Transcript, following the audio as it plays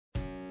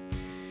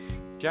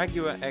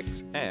Jaguar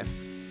XF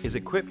is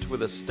equipped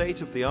with a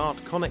state-of-the-art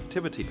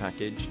connectivity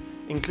package,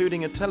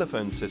 including a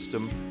telephone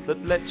system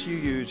that lets you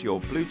use your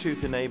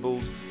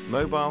Bluetooth-enabled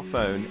mobile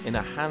phone in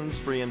a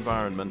hands-free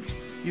environment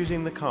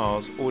using the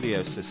car's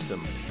audio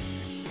system.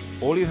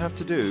 All you have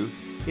to do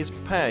is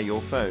pair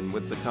your phone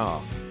with the car.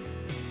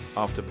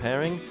 After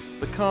pairing,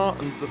 the car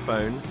and the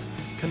phone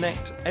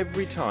connect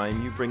every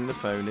time you bring the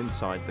phone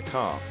inside the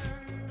car.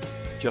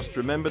 Just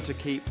remember to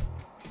keep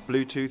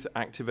Bluetooth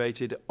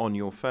activated on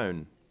your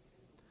phone.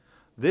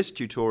 This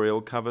tutorial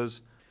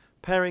covers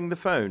pairing the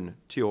phone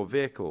to your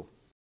vehicle.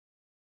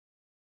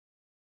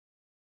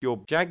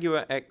 Your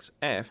Jaguar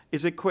XF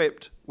is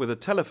equipped with a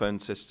telephone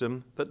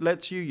system that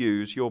lets you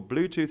use your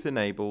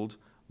Bluetooth-enabled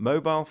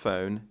mobile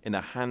phone in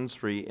a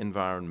hands-free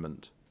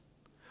environment.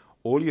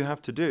 All you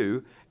have to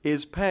do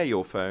is pair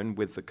your phone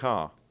with the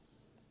car.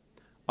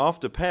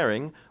 After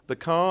pairing, the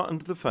car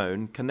and the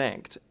phone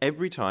connect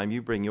every time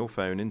you bring your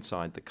phone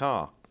inside the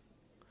car.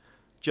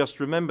 Just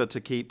remember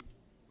to keep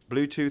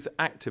Bluetooth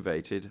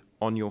activated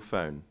on your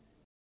phone.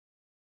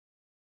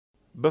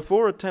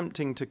 Before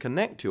attempting to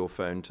connect your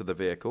phone to the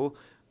vehicle,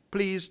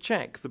 please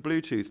check the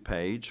Bluetooth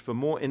page for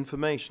more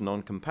information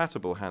on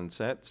compatible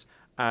handsets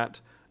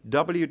at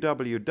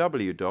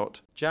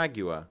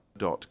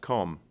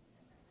www.jaguar.com.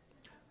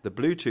 The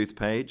Bluetooth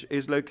page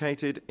is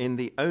located in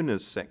the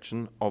Owners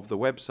section of the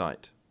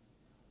website.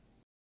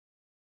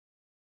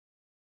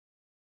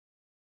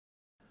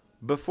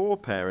 Before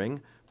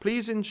pairing,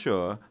 please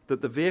ensure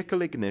that the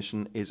vehicle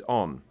ignition is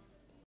on.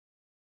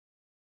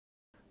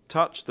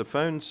 Touch the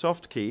phone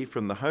soft key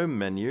from the Home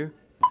menu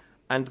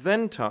and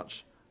then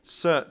touch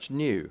Search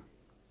New.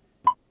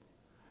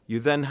 You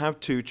then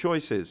have two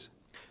choices: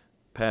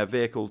 pair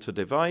vehicle to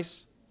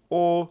device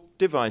or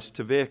device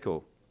to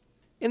vehicle.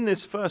 In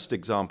this first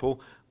example,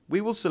 we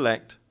will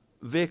select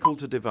Vehicle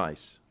to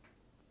Device.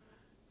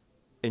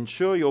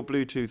 Ensure your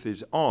Bluetooth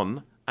is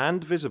on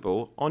and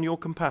visible on your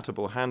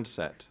compatible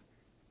handset.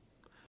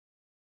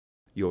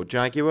 Your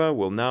Jaguar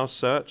will now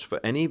search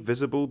for any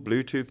visible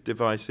Bluetooth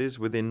devices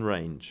within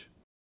range.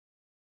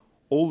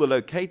 All the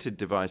located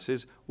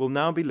devices will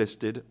now be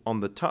listed on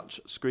the touch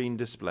screen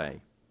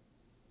display.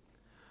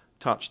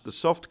 Touch the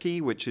soft key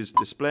which is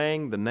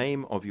displaying the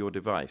name of your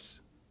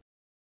device.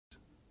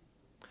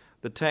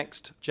 The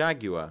text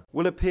Jaguar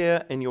will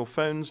appear in your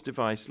phone's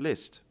device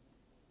list.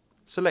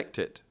 Select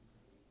it.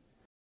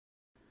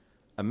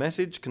 A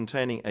message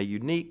containing a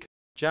unique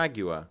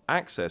Jaguar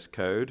access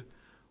code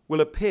will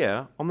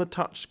appear on the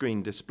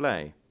touchscreen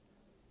display.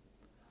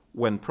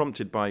 When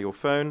prompted by your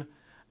phone,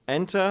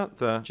 enter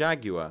the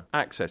Jaguar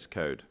access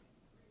code.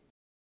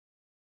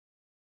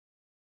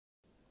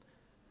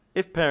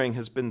 If pairing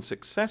has been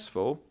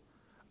successful,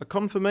 a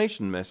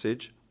confirmation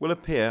message will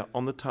appear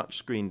on the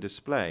touchscreen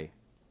display.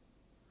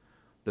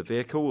 The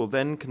vehicle will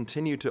then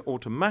continue to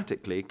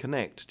automatically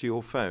connect to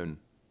your phone.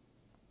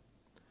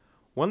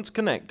 Once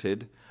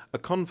connected, a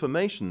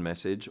confirmation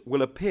message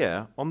will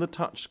appear on the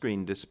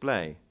touchscreen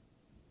display.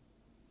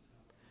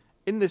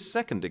 In this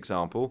second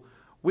example,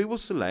 we will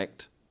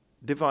select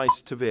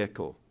Device to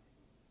Vehicle.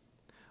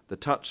 The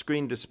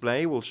touchscreen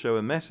display will show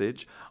a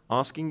message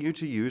asking you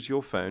to use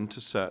your phone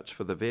to search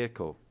for the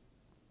vehicle.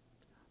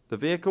 The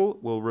vehicle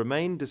will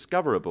remain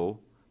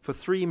discoverable for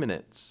 3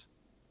 minutes.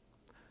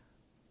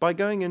 By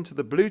going into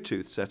the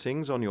Bluetooth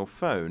settings on your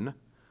phone,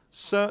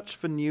 search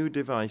for new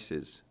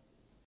devices.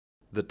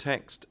 The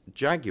text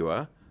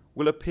Jaguar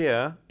will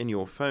appear in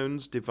your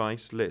phone's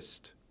device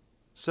list.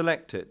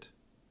 Select it.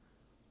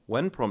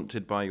 When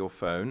prompted by your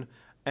phone,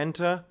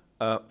 enter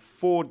a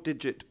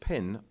 4-digit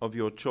PIN of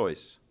your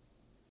choice.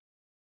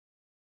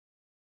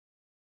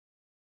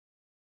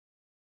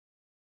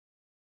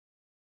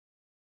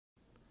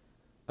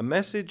 A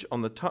message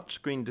on the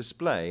touchscreen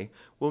display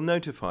will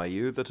notify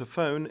you that a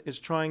phone is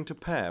trying to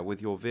pair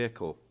with your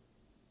vehicle.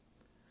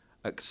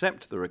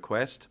 Accept the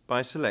request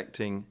by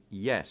selecting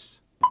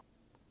Yes.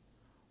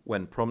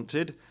 When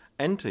prompted,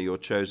 enter your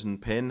chosen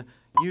PIN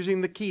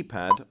using the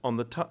keypad on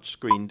the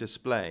touchscreen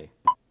display.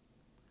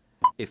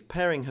 If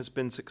pairing has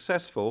been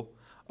successful,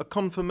 a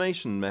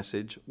confirmation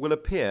message will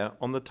appear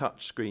on the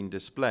touchscreen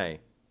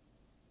display.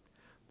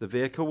 The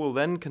vehicle will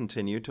then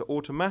continue to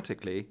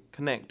automatically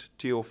connect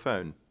to your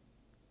phone.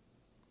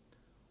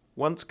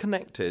 Once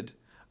connected,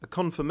 a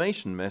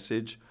confirmation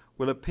message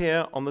will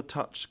appear on the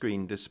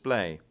touchscreen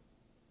display.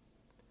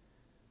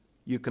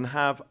 You can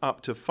have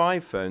up to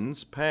 5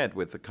 phones paired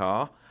with the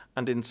car,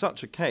 and in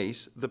such a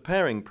case, the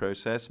pairing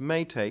process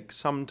may take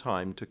some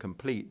time to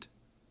complete.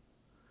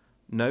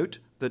 Note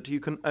that you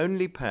can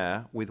only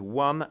pair with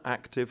one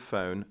active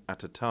phone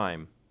at a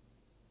time.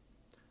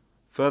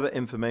 Further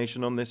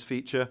information on this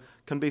feature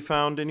can be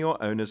found in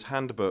your owner's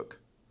handbook.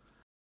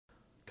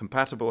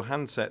 Compatible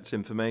handsets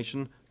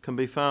information can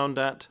be found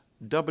at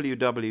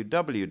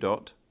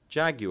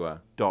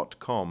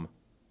www.jaguar.com.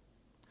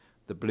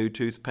 The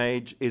Bluetooth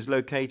page is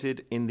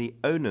located in the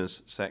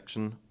Owners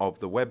section of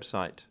the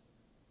website.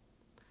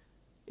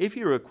 If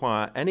you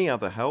require any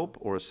other help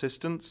or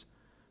assistance,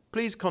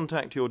 please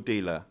contact your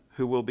dealer,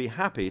 who will be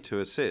happy to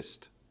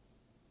assist.